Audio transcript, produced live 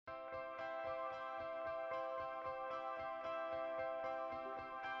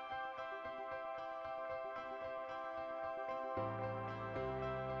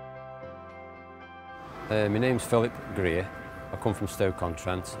My name's Philip Greer. I come from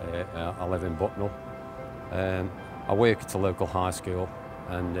Stoke-on-Trent. I live in Bucknell. I work at a local high school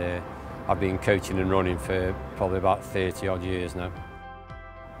and I've been coaching and running for probably about 30 odd years now.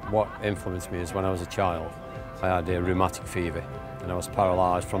 What influenced me is when I was a child, I had a rheumatic fever and I was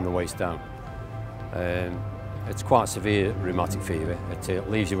paralysed from the waist down. It's quite severe rheumatic fever.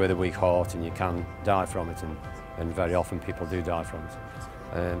 It leaves you with a weak heart and you can die from it, and very often people do die from it.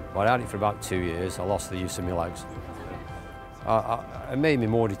 But I had it for about 2 years. I lost the use of my legs. It made me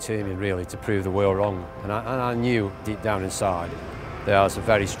more determined really to prove the world wrong, and I knew deep down inside that I was a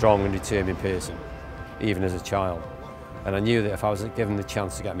very strong and determined person, even as a child. And I knew that if I was given the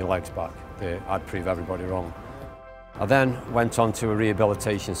chance to get my legs back, I'd prove everybody wrong. I then went on to a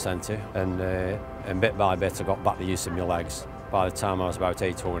rehabilitation centre and bit by bit I got back the use of my legs. By the time I was about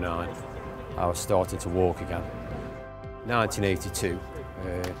 8 or 9, I was starting to walk again. 1982,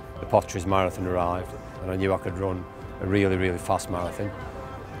 the Potteries Marathon arrived and I knew I could run a really fast marathon.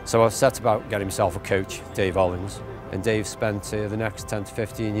 So I set about getting myself a coach, Dave Hollins, and Dave spent the next 10 to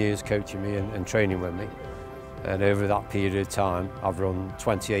 15 years coaching me and training with me. And over that period of time, I've run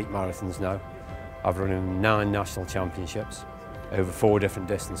 28 marathons now. I've run in 9 national championships, over 4 different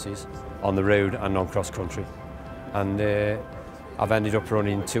distances, on the road and on cross country. And I've ended up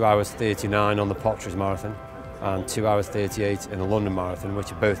running 2 hours 39 on the Potteries Marathon and 2 hours 38 in the London Marathon,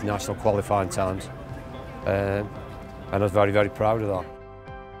 which are both national qualifying times. And I was very proud of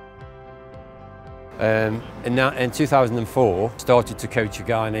that. In 2004, I started to coach a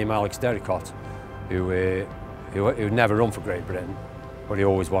guy named Alex Derricott, who'd never run for Great Britain, but he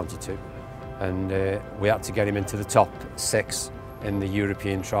always wanted to. And we had to get him into the top 6 in the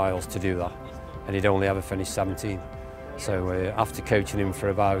European trials to do that, and he'd only ever finished 17. So after coaching him for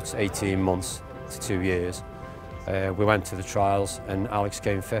about 18 months to 2 years, we went to the trials and Alex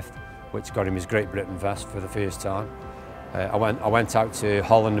came 5th, which got him his Great Britain vest for the first time. I went out to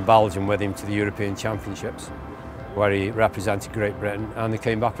Holland and Belgium with him to the European Championships, where he represented Great Britain, and they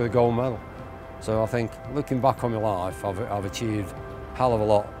came back with a gold medal. So I think, looking back on my life, I've achieved a hell of a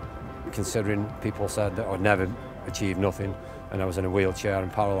lot, considering people said that I'd never achieve nothing and I was in a wheelchair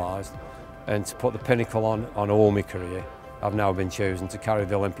and paralysed. And to put the pinnacle on all my career, I've now been chosen to carry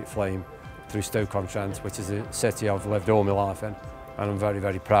the Olympic flame through Stoke-on-Trent, which is a city I've lived all my life in, and I'm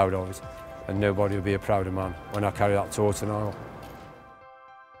very proud of it. And nobody will be a prouder man when I carry that torch in oil.